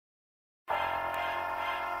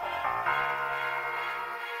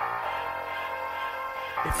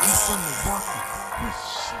If you from Milwaukee,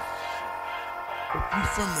 if you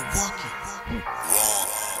from Milwaukee,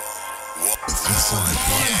 if you from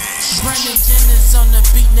Milwaukee. Brandon Jennings on the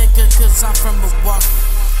beat, nigga, cause I'm from Milwaukee.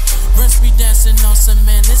 Rinse be dancing on some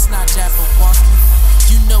man, it's not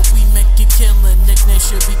Jabberwocky. You know we make it killin', nickname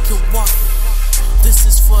should be Milwaukee. This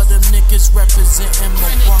is for them niggas representing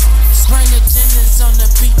Milwaukee. Brandon Jennings on the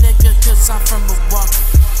beat, nigga, cause I'm from Milwaukee.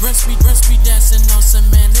 Rinse be dancing on some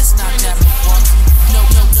man, it's not Jabberwocky. No,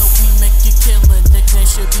 we make it killin', nickname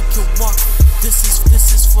should be Milwaukee. This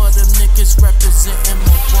is for them niggas representing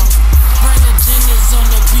Milwaukee. Brandon Jennings on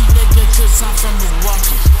the beat, nigga, cause I'm from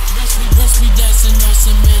Milwaukee. Rinse be dancing on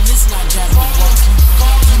some man, it's not Jabberwocky.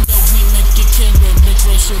 You know we make it killin',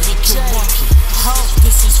 nickname should be Milwaukee.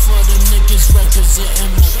 This is for the niggas representing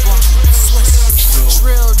Milwaukee.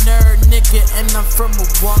 Real nerd nigga, and I'm from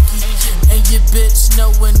Milwaukee. And your bitch know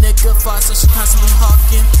a nigga falls, so she constantly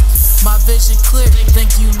hawking. My vision clear, think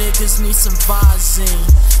you niggas need some Visine.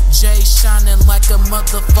 Jay shining like a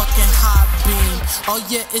motherfucking hot beam. Oh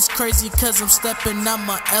yeah, it's crazy cause I'm stepping out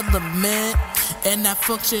my element. And that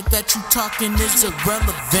fuck shit that you talking is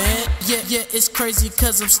irrelevant. Yeah, it's crazy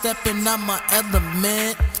cause I'm stepping out my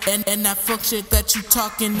element. And that fuck shit that you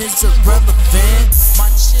talking is irrelevant. My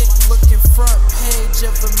chick looking front page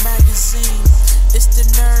of a magazine. It's the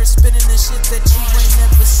nerd spitting the shit that you ain't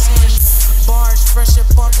never seen. Bars fresh up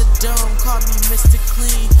off the dome, call me Mr.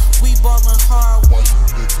 Clean. We ballin' hard. Why you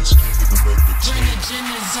niggas can't even make the team? Brandon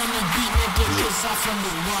Jennings on the beat, nigga, cause I'm from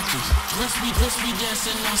Milwaukee. Rinse be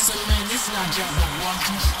dancing on some man, it's not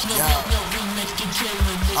Jabberwocky. No, we make it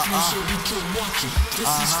killin', nickname should be Milwaukee.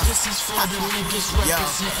 This is for the niggas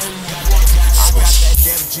representing Milwaukee. I got that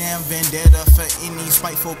Def Jam vendetta for any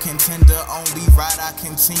spiteful contender. Only right, I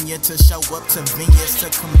continue to show up to venues to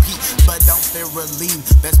compete, but don't feel relieved.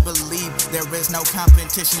 Best believe there is no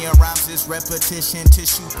competition. Your rhymes is repetition,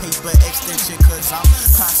 tissue paper extension. Cause I'm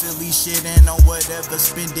constantly shitting on whatever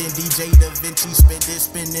spending. DJ Da Vinci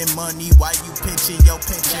spending money while you pitching your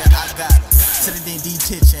pension. I got it. Sitting in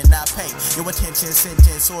detention, I pay your attention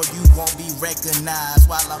sentence, or you won't be recognized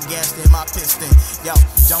while I'm gassed in my piston. Yo,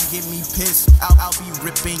 don't get me pissed. I'll be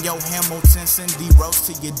ripping your Hamilton, Cindy Rose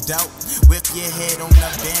to your dope. Whip your head on the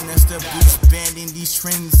banners, the boots banding these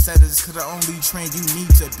trendsetters. Cause the only trend you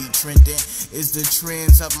need to be trending is the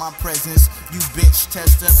trends of my presence. You bitch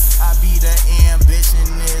tester, I be the ambition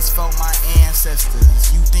is for my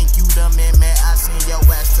ancestors. You think you the man, I send your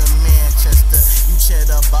ass to Manchester. You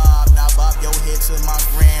cheddar Bob, now bob your head to my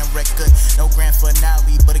grand record. No grand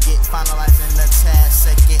finale, but it get finalized in the task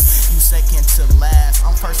second. You second to last.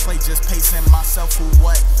 I'm first place, just pacing myself for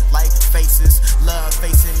what? Like faces, love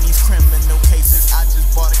facing these criminal cases. I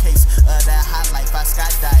just bought a case of that high life. I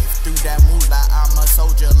skydive through that moolah. I'm a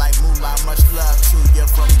soldier like moolah. Much love to you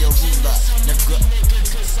from your ruler, nigga.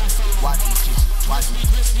 Watch me, watch me.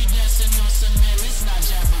 Be dancing on some man, it's not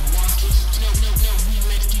Jabberwocky. No, we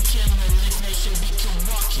make it killin', nickname should be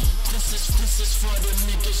Milwaukee. This is for the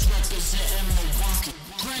niggas representing Milwaukee.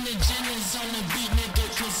 Brandon Jennings on the beat, nigga,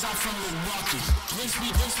 cause I'm from Milwaukee. Rinse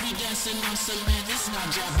be dancing on some man, it's not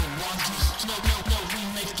Jabberwocky. No, we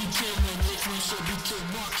make it killin', nickname should be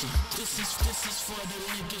Milwaukee. This is for the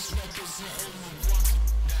niggas representing Milwaukee.